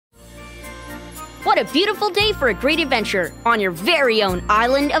What a beautiful day for a great adventure on your very own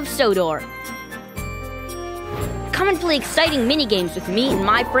island of Sodor. Come and play exciting mini-games with me and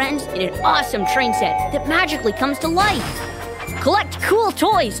my friends in an awesome train set that magically comes to life. Collect cool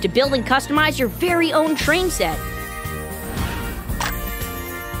toys to build and customize your very own train set.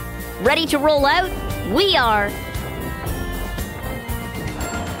 Ready to roll out? We are!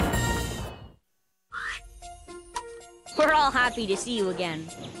 We're all happy to see you again.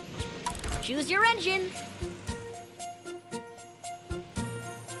 Choose your engine.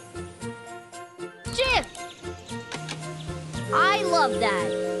 Jiff! I love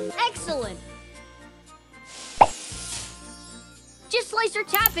that. Excellent. Just slice or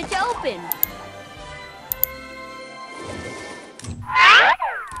tap it to open.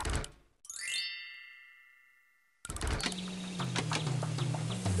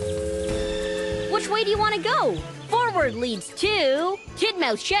 Which way do you want to go? Forward leads to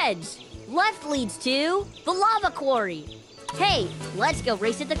Tidmouth Sheds. Left leads to the lava quarry. Hey, let's go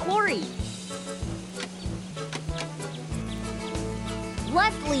race at the quarry.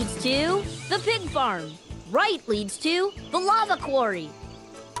 Left leads to the pig farm. Right leads to the lava quarry.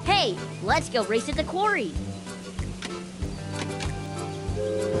 Hey, let's go race at the quarry.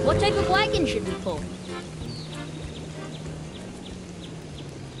 What type of wagon should we pull?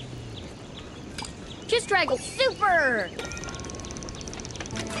 Just draggle super!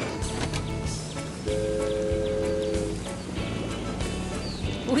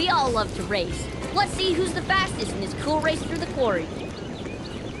 We all love to race. Let's see who's the fastest in this cool race through the quarry.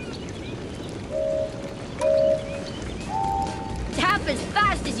 Tap as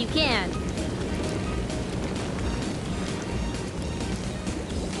fast as you can.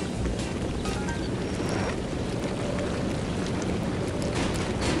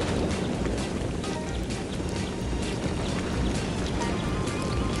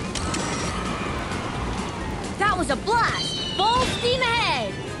 That was a blast! Full steam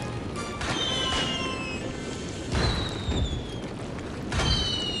ahead!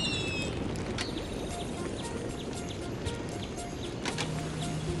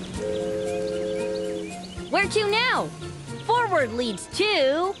 Where to now? Forward leads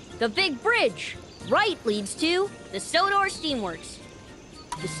to the big bridge. Right leads to the Sodor Steamworks.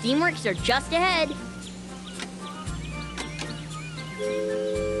 The Steamworks are just ahead.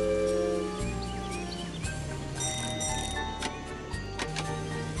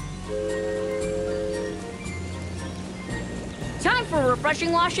 Time for a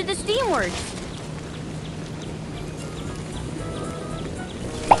refreshing wash at the Steamworks.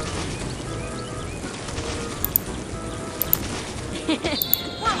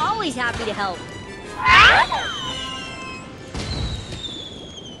 We're always happy to help.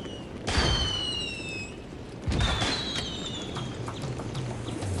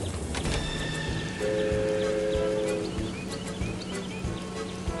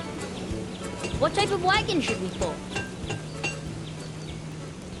 What type of wagon should we pull?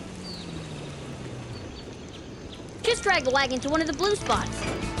 Just drag the wagon to one of the blue spots.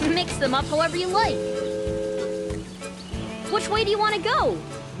 Mix them up however you like. Which way do you want to go?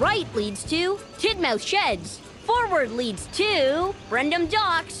 Right leads to Tidmouth Sheds. Forward leads to Brendam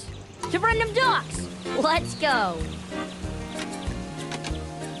Docks. To Brendam Docks. Let's go.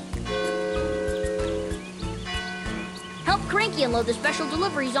 Help Cranky unload the special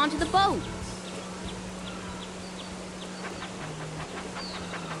deliveries onto the boat.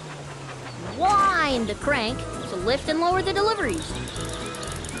 Wind the crank to lift and lower the deliveries.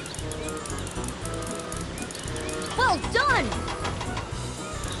 Well done!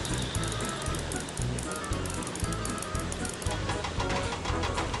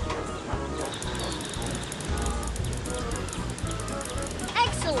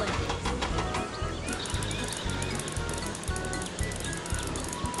 Excellent!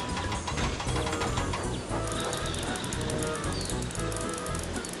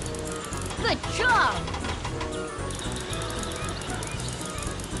 Good job!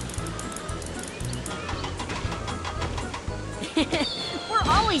 We're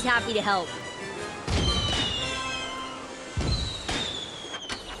always happy to help.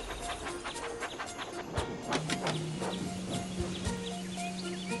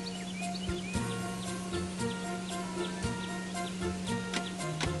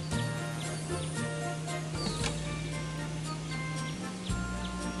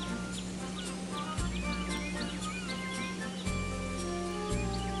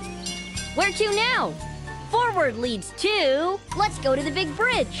 Where to now? Forward leads to... Let's go to the big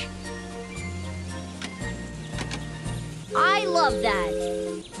bridge. I love that.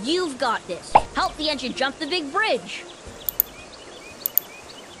 You've got this. Help the engine jump the big bridge.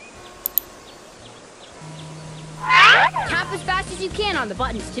 tap as fast as you can on the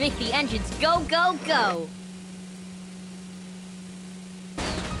buttons to make the engines go, go, go.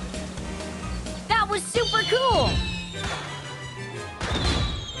 That was super cool!